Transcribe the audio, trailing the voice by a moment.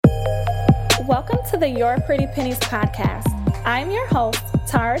Welcome to the Your Pretty Pennies podcast. I'm your host,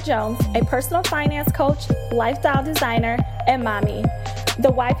 Tara Jones, a personal finance coach, lifestyle designer, and mommy.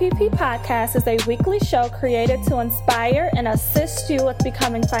 The YPP podcast is a weekly show created to inspire and assist you with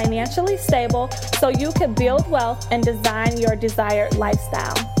becoming financially stable so you can build wealth and design your desired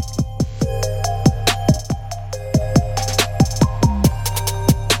lifestyle.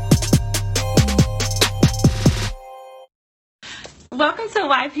 Welcome to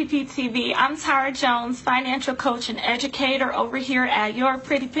YPP TV. I'm Tara Jones, financial coach and educator over here at Your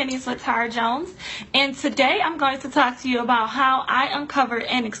Pretty Pennies with Tara Jones. And today I'm going to talk to you about how I uncovered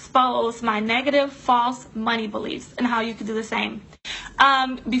and exposed my negative, false money beliefs and how you can do the same.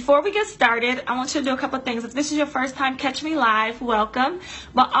 Before we get started, I want you to do a couple of things. If this is your first time catching me live, welcome.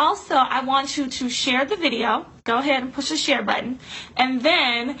 But also, I want you to share the video. Go ahead and push the share button. And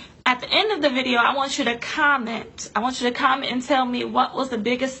then at the end of the video, I want you to comment. I want you to comment and tell me what was the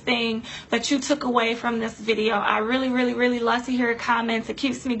biggest thing that you took away from this video. I really love to hear your comments. It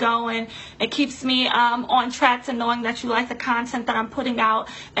keeps me going. It keeps me on track to knowing that you like the content that I'm putting out.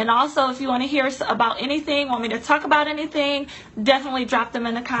 And also, if you want to hear about anything, want me to talk about anything, definitely drop them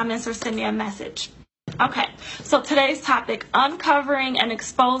in the comments or send me a message. Okay, so today's topic, uncovering and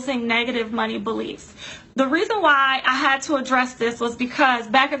exposing negative money beliefs. The reason why I had to address this was because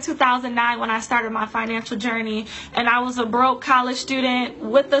back in 2009 when I started my financial journey and I was a broke college student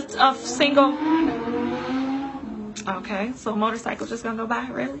with a single... Okay, so motorcycle just gonna go by,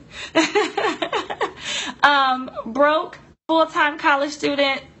 really? Broke, full-time college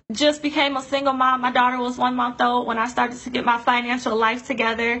student, just became a single mom. My daughter was 1 month old when I started to get my financial life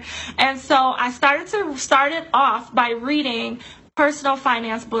together. And so I started off by reading personal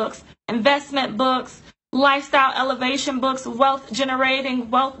finance books, investment books, lifestyle elevation books, wealth generating,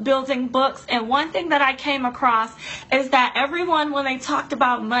 wealth building books. And one thing that I came across is that everyone, when they talked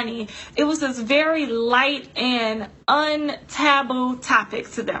about money, it was this very light and untaboo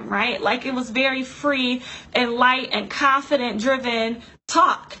topic to them, right? Like it was very free and light and confident driven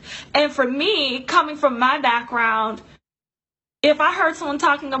talk. And for me, coming from my background, if I heard someone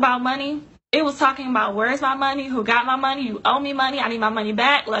talking about money, it was talking about where's my money, who got my money, you owe me money, I need my money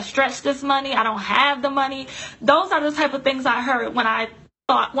back, let's stretch this money, I don't have the money. Those are the type of things I heard when I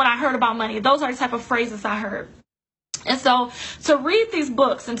heard about money. Those are the type of phrases I heard. And so to read these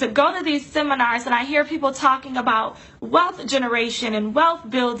books and to go to these seminars and I hear people talking about wealth generation and wealth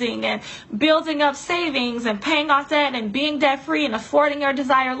building and building up savings and paying off debt and being debt free and affording your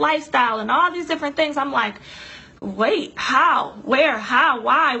desired lifestyle and all these different things, I'm like, wait, how, where, how,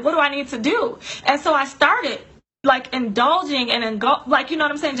 why, what do I need to do? And so I started like indulging and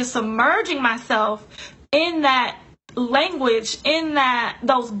just submerging myself in that language, in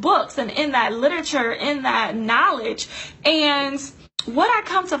those books and in that literature, in that knowledge. And what I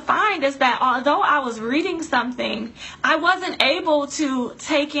come to find is that although I was reading something, I wasn't able to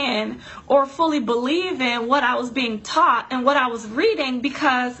take in or fully believe in what I was being taught and what I was reading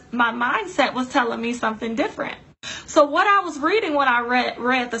because my mindset was telling me something different. So what I was reading when I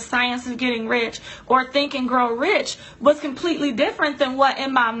read The Science of Getting Rich or Think and Grow Rich was completely different than what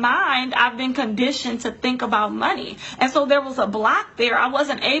in my mind I've been conditioned to think about money. And so there was a block there. I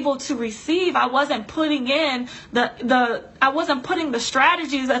wasn't able to receive. I wasn't putting in I wasn't putting the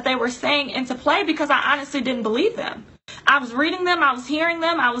strategies that they were saying into play because I honestly didn't believe them. I was reading them, I was hearing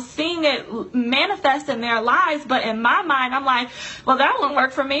them, I was seeing it manifest in their lives, but in my mind I'm like, well, that won't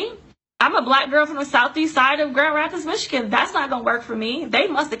work for me. I'm a black girl from the southeast side of Grand Rapids, Michigan. That's not going to work for me. They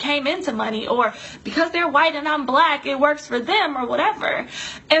must have came into money, or because they're white and I'm black, it works for them or whatever.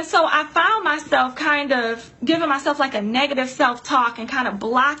 And so I found myself kind of giving myself like a negative self-talk and kind of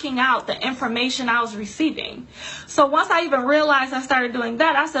blocking out the information I was receiving. So once I even realized I started doing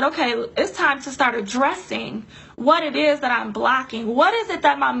that, I said, okay, it's time to start addressing what it is that I'm blocking. What is it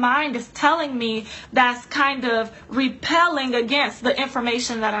that my mind is telling me that's kind of repelling against the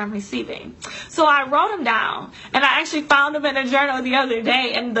information that I'm receiving? So I wrote them down, and I actually found them in a journal the other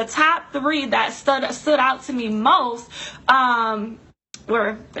day, and the top 3 that stood out to me most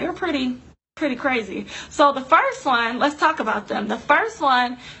were pretty crazy. So the first one, let's talk about them. The first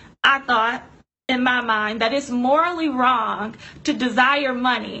one, I thought, in my mind, that it's morally wrong to desire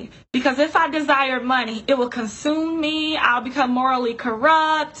money because if I desire money, it will consume me. I'll become morally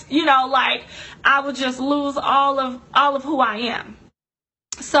corrupt. Like I will just lose all of who I am.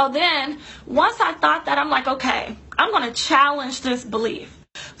 So then once I thought that, I'm like, okay, I'm going to challenge this belief.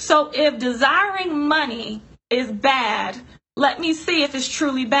 So if desiring money is bad, let me see if it's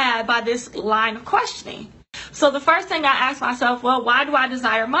truly bad by this line of questioning. So the first thing I asked myself, well, why do I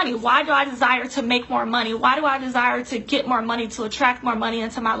desire money? Why do I desire to make more money? Why do I desire to get more money, to attract more money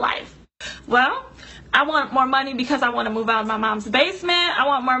into my life? Well, I want more money because I want to move out of my mom's basement. I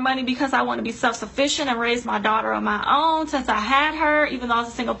want more money because I want to be self-sufficient and raise my daughter on my own since I had her, even though I was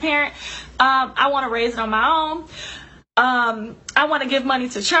a single parent. I want to raise it on my own. I want to give money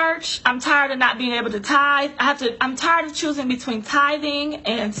to church. I'm tired of not being able to tithe. I'm tired of choosing between tithing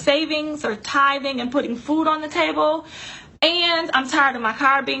and savings, or tithing and putting food on the table. And I'm tired of my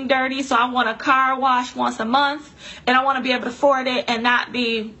car being dirty, so I want a car wash once a month, and I want to be able to afford it and not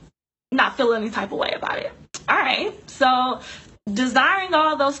feel any type of way about it. All right, so desiring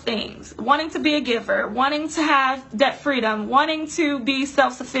all those things, wanting to be a giver, wanting to have debt freedom, wanting to be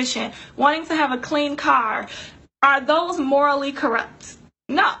self-sufficient, wanting to have a clean car, are those morally corrupt?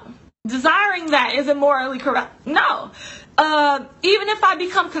 No. Desiring that isn't morally corrupt. No. Even if I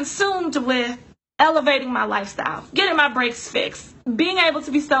become consumed with elevating my lifestyle, getting my brakes fixed, being able to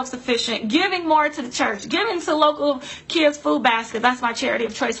be self-sufficient, giving more to the church, giving to local kids' food basket, that's my charity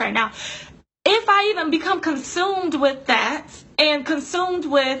of choice right now. If I even become consumed with that and consumed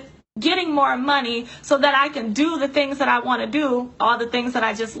with getting more money so that I can do the things that I want to do, all the things that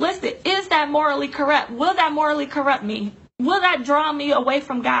I just listed, is that morally corrupt? Will that morally corrupt me? Will that draw me away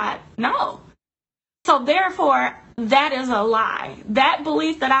from God? No. So therefore, that is a lie. That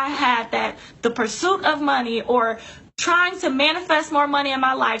belief that I had, that the pursuit of money or trying to manifest more money in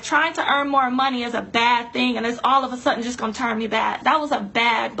my life, trying to earn more money, is a bad thing and it's all of a sudden just going to turn me bad. That was a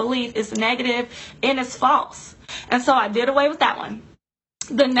bad belief. It's negative and it's false. And so I did away with that one.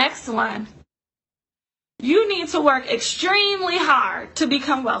 The next one, you need to work extremely hard to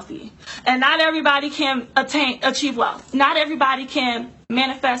become wealthy. And not everybody can achieve wealth. Not everybody can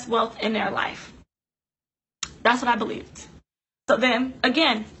manifest wealth in their life. That's what I believed. So then,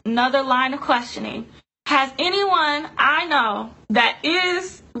 again, another line of questioning. Has anyone I know that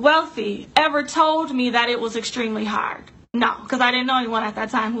is wealthy ever told me that it was extremely hard? No, because I didn't know anyone at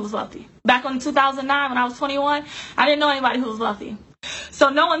that time who was wealthy. Back in 2009 when I was 21, I didn't know anybody who was wealthy. So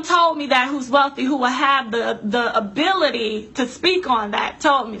no one told me that who's wealthy, who will have the ability to speak on that,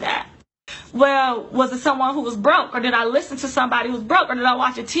 told me that. Well, was it someone who was broke? Or did I listen to somebody who's broke? Or did I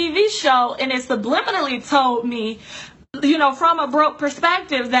watch a TV show and it subliminally told me, from a broke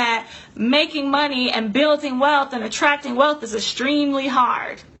perspective, that making money and building wealth and attracting wealth is extremely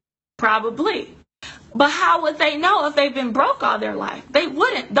hard? Probably. But how would they know if they've been broke all their life? They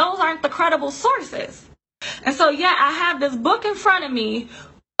wouldn't. Those aren't the credible sources. And so, I have this book in front of me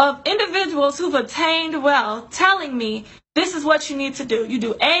of individuals who've attained wealth telling me this is what you need to do. You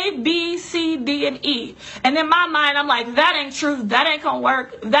do A, B, C, D, and E. And in my mind, I'm like, that ain't true. That ain't going to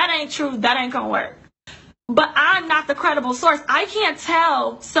work. That ain't true. That ain't going to work. But I'm not the credible source. I can't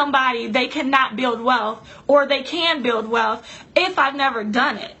tell somebody they cannot build wealth or they can build wealth if I've never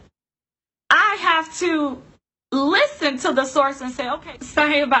done it. I have to listen to the source and say, okay,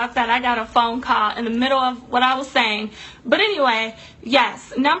 sorry about that. I got a phone call in the middle of what I was saying. But anyway,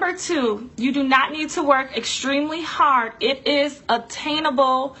 yes. Number 2, you do not need to work extremely hard. It is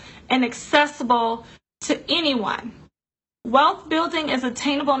attainable and accessible to anyone. Wealth building is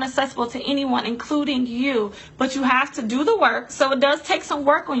attainable and accessible to anyone, including you. But you have to do the work. So it does take some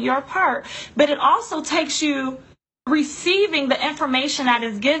work on your part. But it also takes you receiving the information that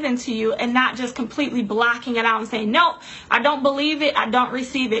is given to you and not just completely blocking it out and saying, nope, I don't believe it, I don't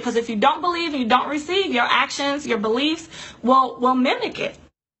receive it. Because if you don't believe and you don't receive, your actions, your beliefs will mimic it.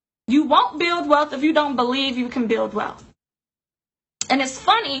 You won't build wealth if you don't believe you can build wealth. And it's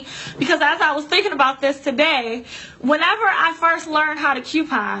funny because as I was thinking about this today, whenever I first learned how to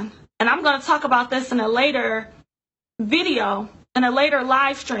coupon, and I'm going to talk about this in a later video, in a later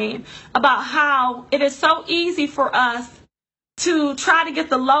live stream, about how it is so easy for us to try to get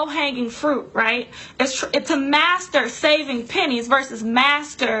the low-hanging fruit, right? It's to master saving pennies versus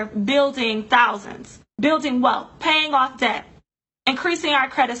master building thousands, building wealth, paying off debt, increasing our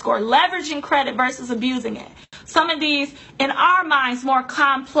credit score, leveraging credit versus abusing it. Some of these, in our minds, more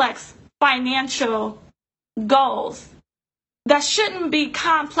complex financial goals that shouldn't be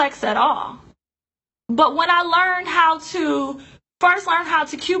complex at all. But when I learned how to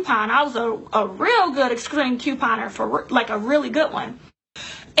coupon, I was a real good extreme couponer, for like a really good one.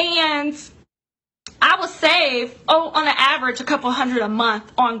 And I would save, on an average, a couple $100 a month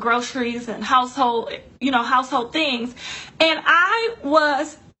on groceries and household things. And I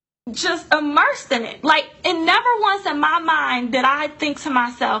was just immersed in it. Like, and never once in my mind did I think to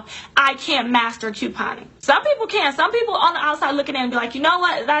myself, I can't master couponing. Some people can. Some people on the outside looking in and be like, you know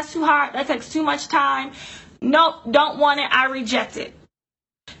what? That's too hard. That takes too much time. Nope, don't want it. I reject it.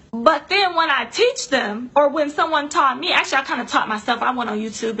 But then when I teach them, or when someone taught me, actually I kind of taught myself. I went on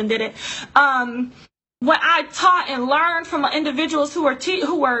YouTube and did it. When I taught and learned from individuals who were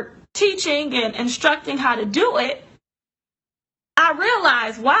teaching and instructing how to do it, I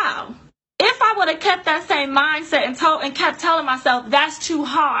realized, wow, if I would have kept that same mindset and kept telling myself that's too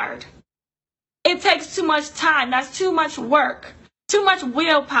hard, it takes too much time, that's too much work, too much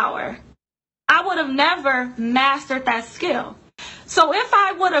willpower, I would have never mastered that skill. So if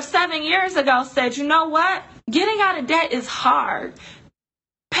I would have 7 years ago said, you know what, getting out of debt is hard.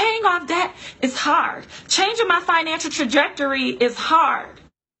 Paying off debt is hard. Changing my financial trajectory is hard.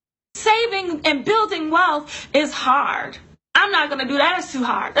 Saving and building wealth is hard. I'm not going to do that. It's too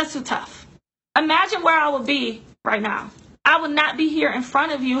hard. That's too tough. Imagine where I would be right now. I would not be here in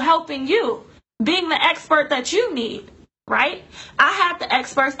front of you helping you, being the expert that you need, right? I had the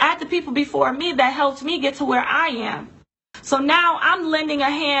experts, I had the people before me that helped me get to where I am. So now I'm lending a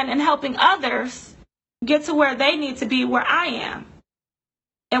hand and helping others get to where they need to be, where I am.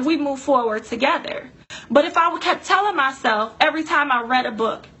 And we move forward together. But if I would kept telling myself every time I read a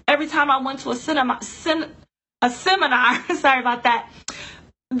book, every time I went to a seminar, sorry about that,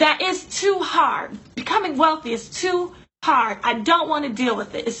 that is too hard. Becoming wealthy is too hard. I don't want to deal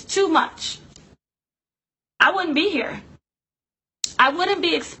with it. It's too much. I wouldn't be here. I wouldn't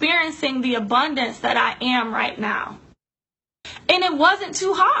be experiencing the abundance that I am right now. And it wasn't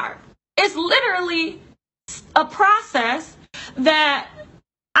too hard. It's literally a process that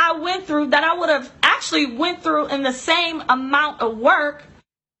I went through that I would have actually went through in the same amount of work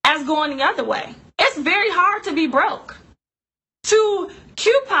as going the other way. It's very hard to be broke. To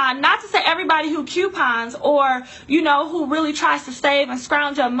coupon, not to say everybody who coupons or, who really tries to save and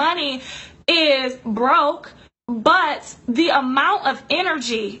scrounge up money is broke, but the amount of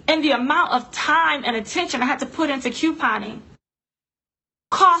energy and the amount of time and attention I had to put into couponing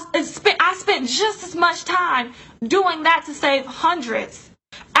I spent just as much time doing that to save hundreds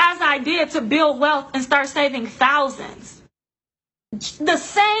as I did to build wealth and start saving thousands. The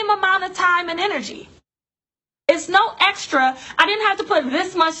same amount of time and energy. It's no extra. I didn't have to put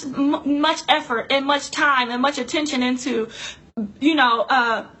this much effort and much time and much attention into,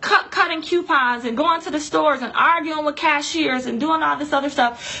 cutting coupons and going to the stores and arguing with cashiers and doing all this other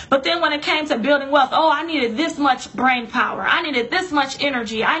stuff. But then when it came to building wealth, I needed this much brain power. I needed this much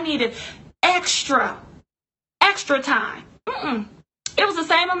energy. I needed extra time. It was the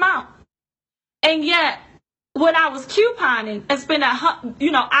same amount. And yet, when I was couponing and spending,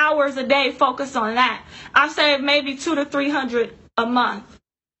 hours a day focused on that, I saved maybe $200 to $300 a month.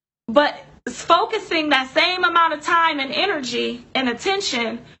 But focusing that same amount of time and energy and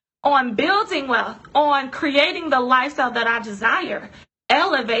attention on building wealth, on creating the lifestyle that I desire,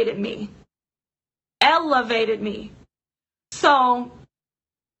 elevated me. So,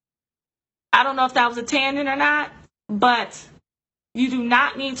 I don't know if that was a tangent or not, but you do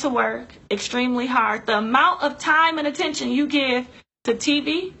not need to work extremely hard. The amount of time and attention you give to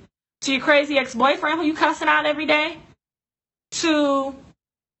TV, to your crazy ex-boyfriend who you cussing out every day, to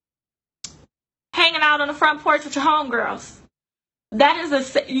hanging out on the front porch with your homegirls. That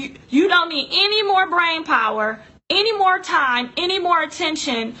is you don't need any more brain power, any more time, any more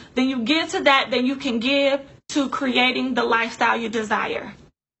attention than you give to that than you can give to creating the lifestyle you desire.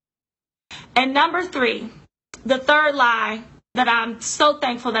 And number 3, the third lie that I'm so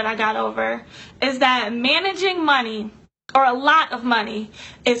thankful that I got over is that managing money or a lot of money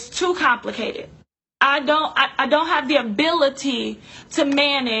is too complicated. I don't have the ability to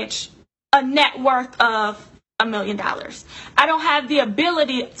manage a net worth of $1 million. I don't have the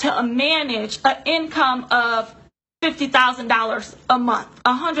ability to manage an income of $50,000 a month,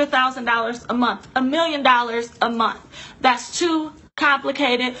 $100,000 a month, $1 million a month. That's too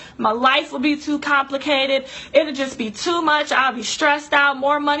complicated. My life would be too complicated. It'll just be too much. I'll be stressed out.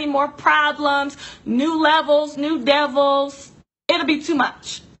 More money, more problems, new levels, new devils. It'll be too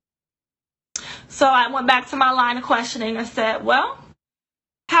much. So I went back to my line of questioning and said, well,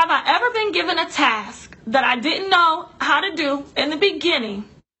 have I ever been given a task that I didn't know how to do in the beginning,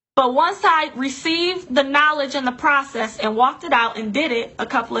 but once I received the knowledge and the process and walked it out and did it a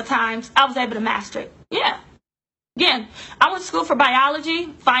couple of times, I was able to master it? Yeah. Again, I went to school for biology,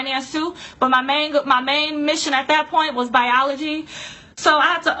 finance too, but my main mission at that point was biology. So I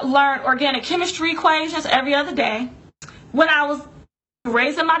had to learn organic chemistry equations every other day. When I was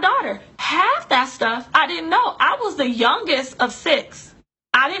raising my daughter, half that stuff I didn't know. I was the youngest of 6.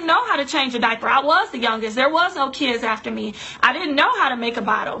 I didn't know how to change a diaper. I was the youngest. There was no kids after me. I didn't know how to make a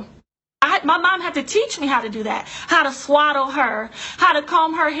bottle. My mom had to teach me how to do that, how to swaddle her, how to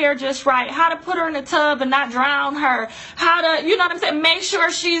comb her hair just right, how to put her in a tub and not drown her, how to, make sure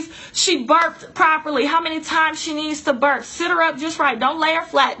she burped properly, how many times she needs to burp, sit her up just right, don't lay her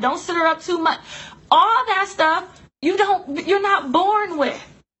flat, don't sit her up too much. All that stuff you're not born with.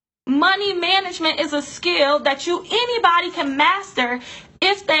 money management is a skill that anybody can master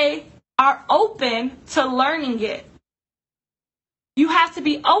if they are open to learning it. You have to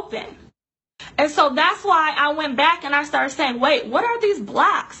be open. And so that's why I went back and I started saying, wait, what are these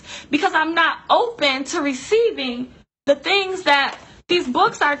blocks? Because I'm not open to receiving the things that these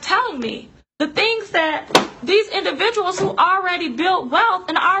books are telling me. The things that these individuals who already built wealth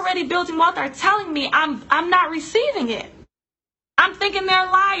and already building wealth are telling me, I'm not receiving it. I'm thinking they're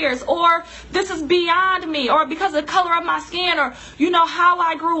liars, or this is beyond me, or because of the color of my skin, or, how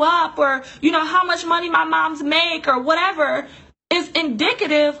I grew up, or, how much money my moms make, or whatever is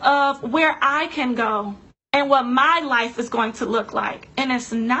indicative of where I can go and what my life is going to look like. And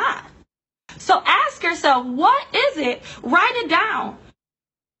it's not. So ask yourself, what is it? Write it down.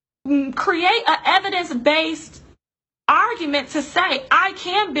 Create an evidence-based argument to say, I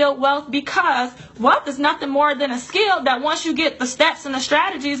can build wealth, because wealth is nothing more than a skill that once you get the steps and the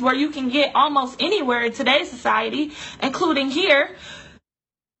strategies where you can get almost anywhere in today's society, including here.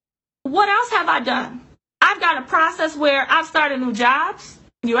 What else have I done? I've got a process where I've started new jobs.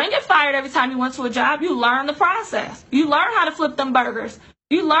 You ain't get fired every time you went to a job. You learn the process. You learn how to flip them burgers.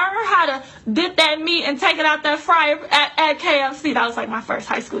 You learn how to dip that meat and take it out that fryer at KFC. That was like my first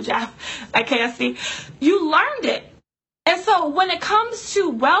high school job at KFC. You learned it. And so when it comes to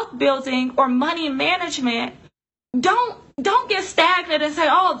wealth building or money management, don't get stagnant and say,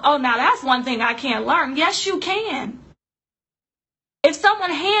 oh, now that's one thing I can't learn. Yes, you can. If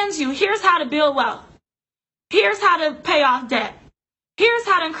someone hands you, here's how to build wealth. Here's how to pay off debt. Here's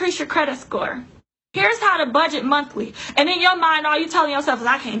how to increase your credit score. Here's how to budget monthly. And in your mind, all you're telling yourself is,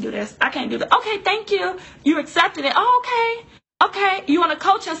 I can't do this. I can't do that. Okay, thank you. You accepted it. Oh, okay. Okay, you want a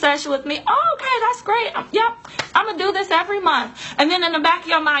coaching session with me? Oh, okay, that's great. Yep, I'm going to do this every month. And then in the back of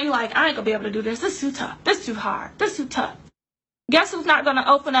your mind, you're like, I ain't going to be able to do this. This is too tough. This is too hard. This is too tough. Guess who's not going to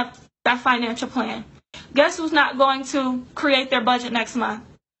open up that financial plan? Guess who's not going to create their budget next month?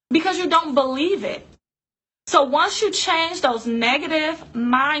 Because you don't believe it. So once you change those negative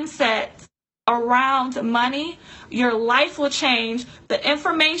mindsets around money, your life will change. The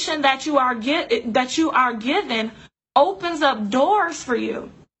information that you are given opens up doors for you.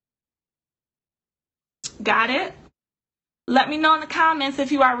 Got it? Let me know in the comments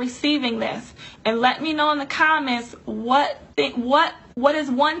if you are receiving this, and let me know in the comments what is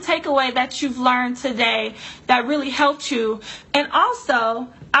one takeaway that you've learned today that really helped you. And also,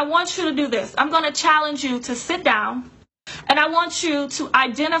 I want you to do this. I'm going to challenge you to sit down, and I want you to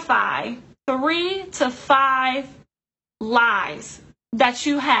identify 3 to 5 lies that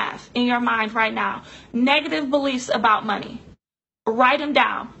you have in your mind right now. Negative beliefs about money. Write them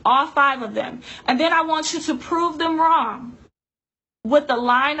down, all 5 of them. And then I want you to prove them wrong with the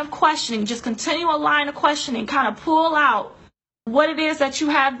line of questioning. Just continue a line of questioning. Kind of pull out what it is that you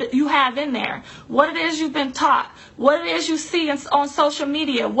have in there. What it is you've been taught. What it is you see on social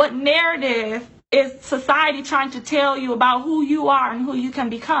media. What narrative is society trying to tell you about who you are and who you can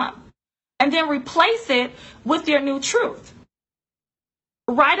become. And then replace it with your new truth.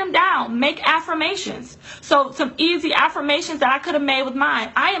 Write them down. Make affirmations. So some easy affirmations that I could have made with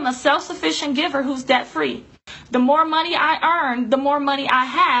mine. I am a self-sufficient giver who's debt-free. The more money I earn, the more money I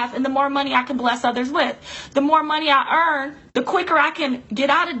have, and the more money I can bless others with. The more money I earn, the quicker I can get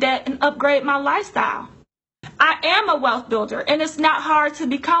out of debt and upgrade my lifestyle. I am a wealth builder, and it's not hard to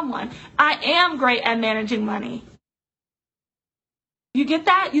become one. I am great at managing money. You get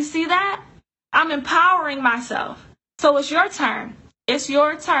that? You see that? I'm empowering myself. So it's your turn. It's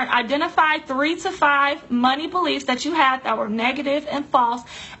your turn. Identify 3 to 5 money beliefs that you had that were negative and false,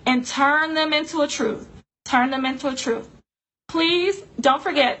 and turn them into a truth. Turn them into a truth. Please don't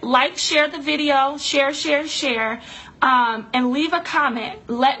forget, like, share the video, share, and leave a comment.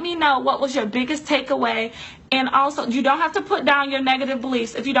 Let me know what was your biggest takeaway. And also, you don't have to put down your negative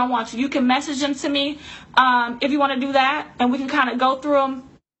beliefs if you don't want to. You can message them to me if you want to do that, and we can kind of go through them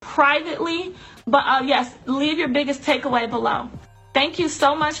privately. But yes, leave your biggest takeaway below. Thank you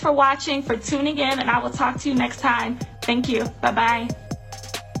so much for watching, for tuning in, and I will talk to you next time. Thank you. Bye-bye.